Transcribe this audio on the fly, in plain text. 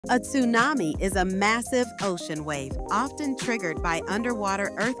A tsunami is a massive ocean wave, often triggered by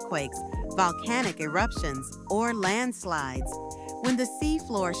underwater earthquakes, volcanic eruptions, or landslides. When the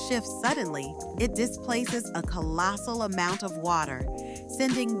seafloor shifts suddenly, it displaces a colossal amount of water,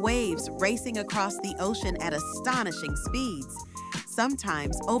 sending waves racing across the ocean at astonishing speeds,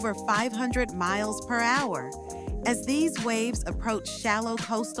 sometimes over 500 miles per hour. As these waves approach shallow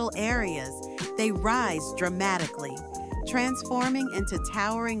coastal areas, they rise dramatically, transforming into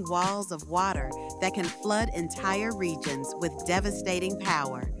towering walls of water that can flood entire regions with devastating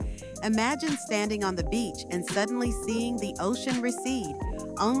power. Imagine standing on the beach and suddenly seeing the ocean recede,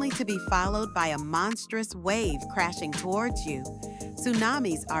 only to be followed by a monstrous wave crashing towards you.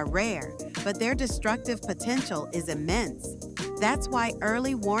 Tsunamis are rare, but their destructive potential is immense. That's why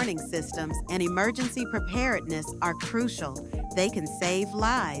early warning systems and emergency preparedness are crucial. They can save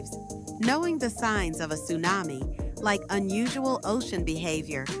lives. Knowing the signs of a tsunami, like unusual ocean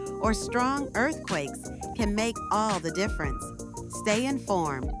behavior or strong earthquakes, can make all the difference. Stay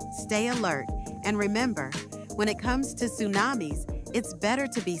informed, stay alert, and remember, when it comes to tsunamis, it's better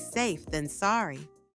to be safe than sorry.